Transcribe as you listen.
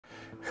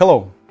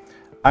Hello,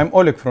 I'm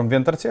Oleg from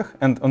VentorTech,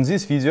 and on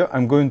this video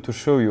I'm going to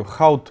show you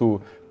how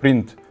to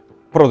print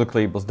product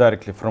labels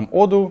directly from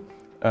Odoo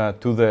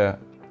to the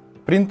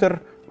printer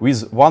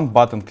with one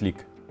button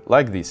click,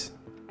 like this.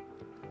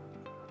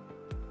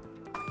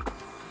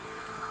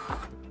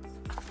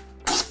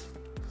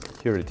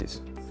 Here it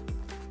is.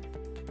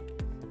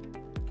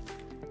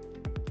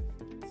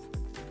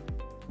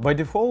 By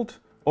default,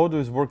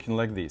 Odoo is working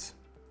like this.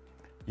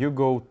 You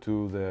go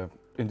to the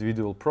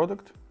individual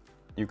product,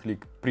 you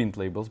click Print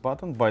Labels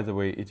button. By the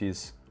way, it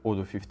is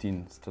Odoo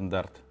 15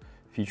 standard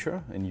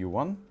feature, a new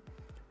one.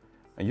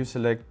 And you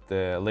select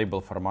the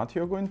label format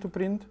you're going to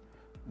print.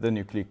 Then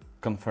you click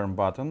Confirm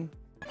button.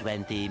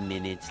 20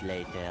 minutes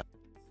later.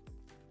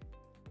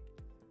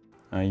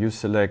 You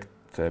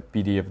select a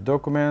PDF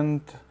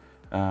document,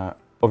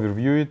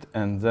 overview it,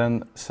 and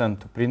then send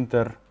to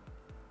printer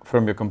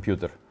from your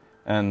computer.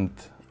 And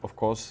of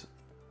course,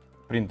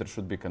 printer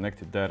should be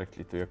connected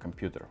directly to your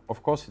computer.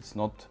 Of course, it's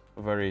not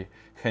very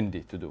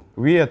handy to do.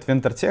 We at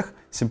VentorTech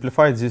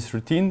simplified this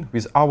routine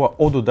with our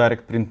Odoo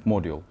Direct Print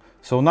module.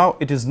 So now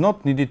it is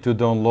not needed to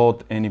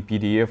download any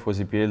PDF or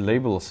ZPL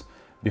labels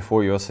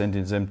before you are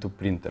sending them to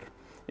printer.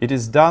 It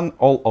is done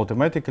all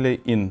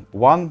automatically in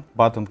one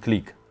button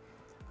click,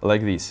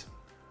 like this.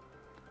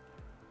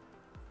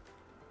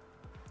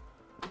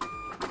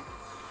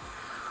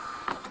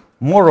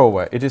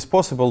 Moreover, it is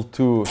possible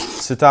to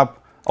set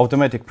up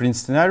automatic print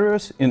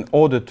scenarios in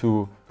order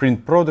to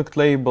print product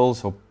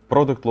labels or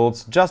product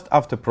lots just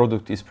after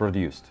product is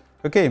produced.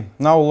 Okay,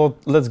 now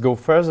let's go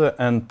further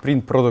and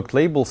print product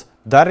labels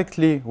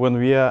directly when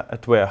we are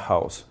at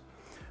warehouse.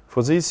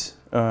 For this,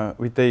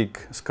 we take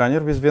scanner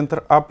with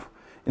Ventor app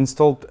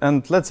installed,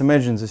 and let's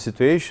imagine the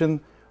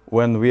situation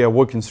when we are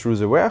walking through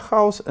the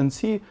warehouse and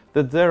see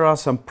that there are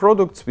some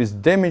products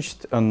with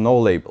damaged and no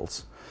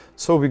labels.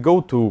 So we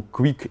go to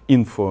Quick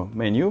Info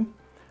menu,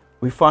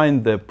 we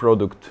find the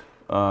product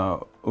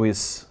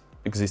with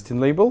existing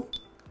label,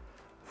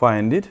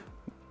 find it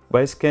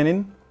by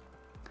scanning,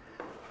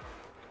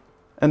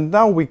 and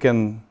now we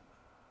can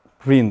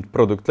print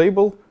product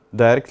label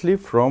directly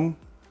from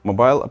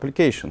mobile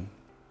application.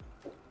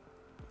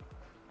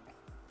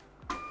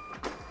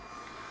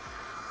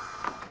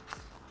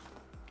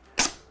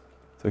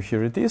 So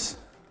here it is.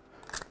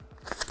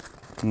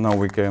 Now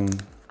we can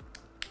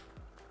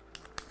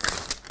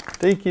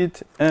take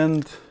it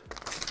and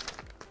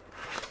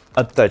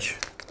attach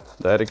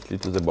directly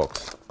to the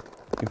box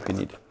if we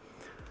need.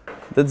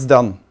 That's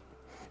done.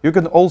 You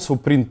can also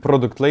print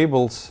product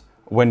labels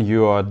when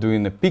you are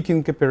doing a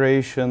picking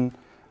operation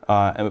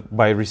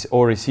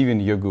or receiving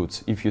your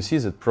goods if you see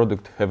that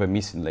product have a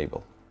missing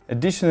label.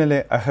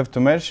 Additionally, I have to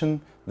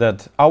mention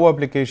that our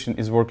application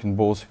is working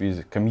both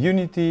with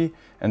Community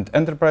and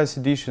Enterprise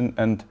Edition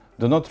and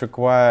do not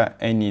require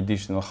any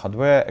additional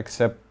hardware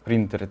except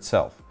printer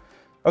itself.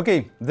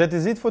 Okay, that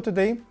is it for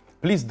today.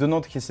 Please do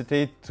not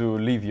hesitate to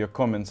leave your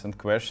comments and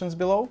questions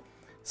below.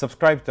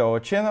 Subscribe to our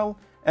channel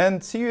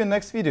and see you in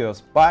next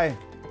videos. Bye!